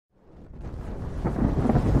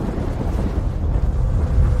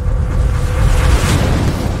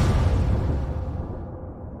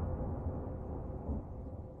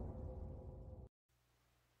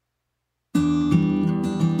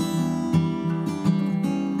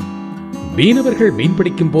மீனவர்கள்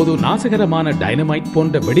மீன்பிடிக்கும் போது நாசகரமான டைனமைட்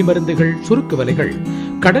போன்ற வெடிமருந்துகள், சுருக்கு வலைகள்,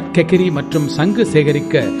 கடற்கெக்கரி மற்றும் சங்கு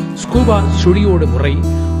சேகரிக்க ஸ்கூபா சுழியோடு முறை,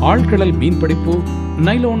 ஆழ்கடல் மீன்பிடிப்பு,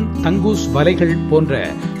 நைலோன் தங்கூஸ் வலைகள் போன்ற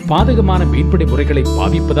பாதகமான மீன்பிடி முறைகளை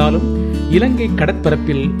பாவிப்பதாலும், இலங்கை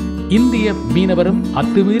கடற்பரப்பில் இந்திய மீனவரும்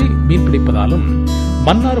அத்துமீறி மீன்பிடிப்பதாலும்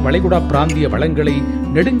மன்னார் வளைகுடா பிராந்திய வளங்களை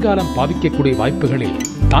நெடுங்காலம் பாவிக்கக்கூடிய வாய்ப்புகளில்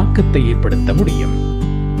தாக்கத்தை ஏற்படுத்த முடியும்.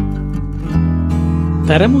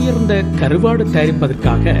 தரமுயர்ந்த கருவாடு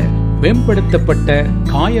தயாரிப்பதற்காக மேம்படுத்தப்பட்ட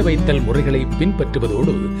காய வைத்தல் முறைகளை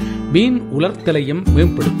பின்பற்றுவதோடு மீன் உலர்த்தலையும்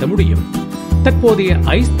மேம்படுத்த முடியும். தற்போதைய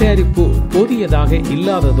ஐஸ் தயாரிப்பு போதியதாக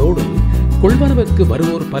இல்லாததோடு கொள்வனவுக்கு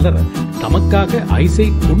வருவோர் பலர் தமக்காக ஐஸை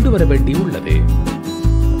கொண்டு வர வேண்டியுள்ளது.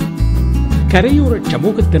 கரையோர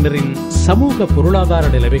சமூகத்தினரின் சமூக பொருளாதார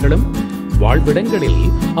நிலைமைகளும் வாழ்விடங்களில்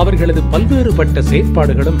அவர்களது பல்வேறுபட்ட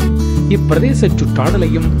செயற்பாடுகளும் இப்பிரதேச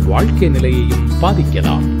சுற்றாடலையும் வாழ்க்கை நிலையையும்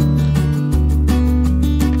பாதிக்கலாம்.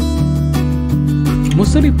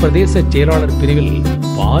 முசலி பிரதேச செயலாளர் பிரிவில்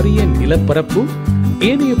பாரிய நிலப்பரப்பு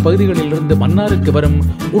ஏனைய பகுதிகளிலிருந்து மன்னாருக்கு வரும்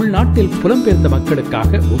உள்நாட்டில் புலம்பெயர்ந்த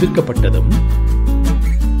மக்களுக்காக ஒதுக்கப்பட்டதும்,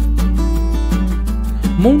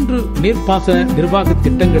 3 நீர்ப்பாசன நிர்வாக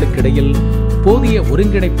திட்டங்களுக்கு இடையில் போதிய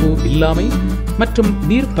ஒருங்கிணைப்பு இல்லாமை மற்றும்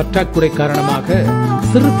நீர் பற்றாக்குறை காரணமாக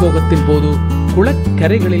சிறு போகத்தின் போது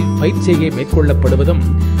குளக்கரைகளில் பயிர் செய்கை மேற்கொள்ளப்படுவதும்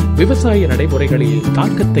விவசாய நடைமுறைகளில்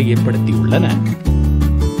தாக்கத்தை ஏற்படுத்தியுள்ளன.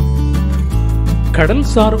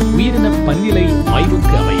 கடல்சார் உயிரின பன்னிலை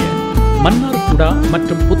ஆய்வுக்கு அமைய மன்னார்குடா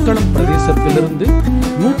மற்றும் புத்தளம் பிரதேசத்திலிருந்து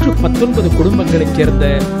 119 குடும்பங்களைச் சேர்ந்த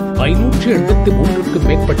 583க்கும்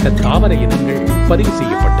மேற்பட்ட தாவர இனங்கள் பதிவு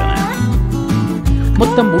செய்யப்பட்டன.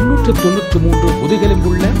 மொத்தம் 393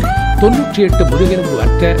 முதுகெலும்புள்ள 98 முதுகெலும்பு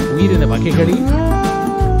அற்ற உயிரின வகைகளில்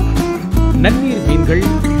நன்னீர் மீன்கள்,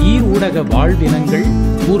 ஈர் ஊடக வாழ்வினங்கள்,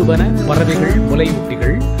 ஊர்வன பறவைகள்,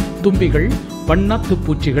 முலையூட்டிகள், தும்பிகள், வண்ணாத்து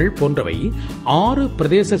பூச்சிகள் போன்றவை 6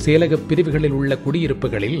 பிரதேச செயலக பிரிவுகளில் உள்ள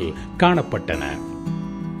குடியிருப்புகளில் காணப்பட்டன.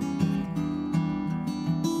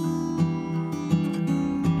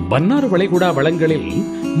 மன்னார் வளைகுடா வளங்களில்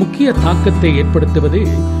முக்கிய தாக்கத்தை ஏற்படுத்துவது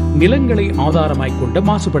நிலங்களை ஆதாரமாய்க் கொண்ட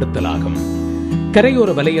மாசுபடுத்தலாகும். கரையோர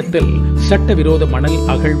வலயத்தில் சட்டவிரோத மணல்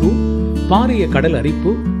அகழ்வு, பாரிய கடல்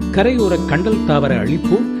அரிப்பு, கரையோர கண்டல் தாவர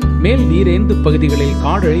அழிப்பு, மேல் நீரேந்து பகுதிகளில்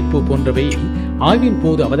காடழிப்பு போன்றவை ஆய்வின்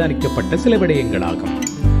போது அவதானிக்கப்பட்ட சில விடயங்களாகும்.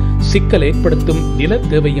 சிக்கல் ஏற்படுத்தும் நில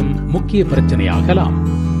தேவையும் முக்கிய பிரச்சனையாகலாம்.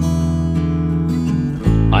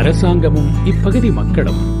 அரசாங்கமும் இப்பகுதி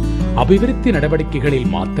மக்களும் அபிவிருத்தி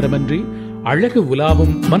நடவடிக்கைகளில் மாத்திரமன்றி அழகு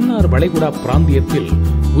உலாவும் மன்னார் வளைகுடா பிராந்தியத்தில்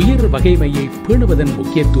உயர் வகைமையை பேணுவதன்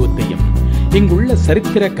முக்கியத்துவத்தையும் இங்குள்ள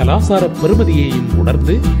சரித்திர கலாசார பெருமதியையும்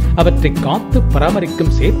உணர்ந்து அவற்றை காத்து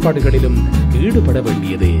பராமரிக்கும் செயற்பாடுகளிலும் ஈடுபட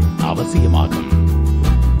வேண்டியது அவசியமாகும்.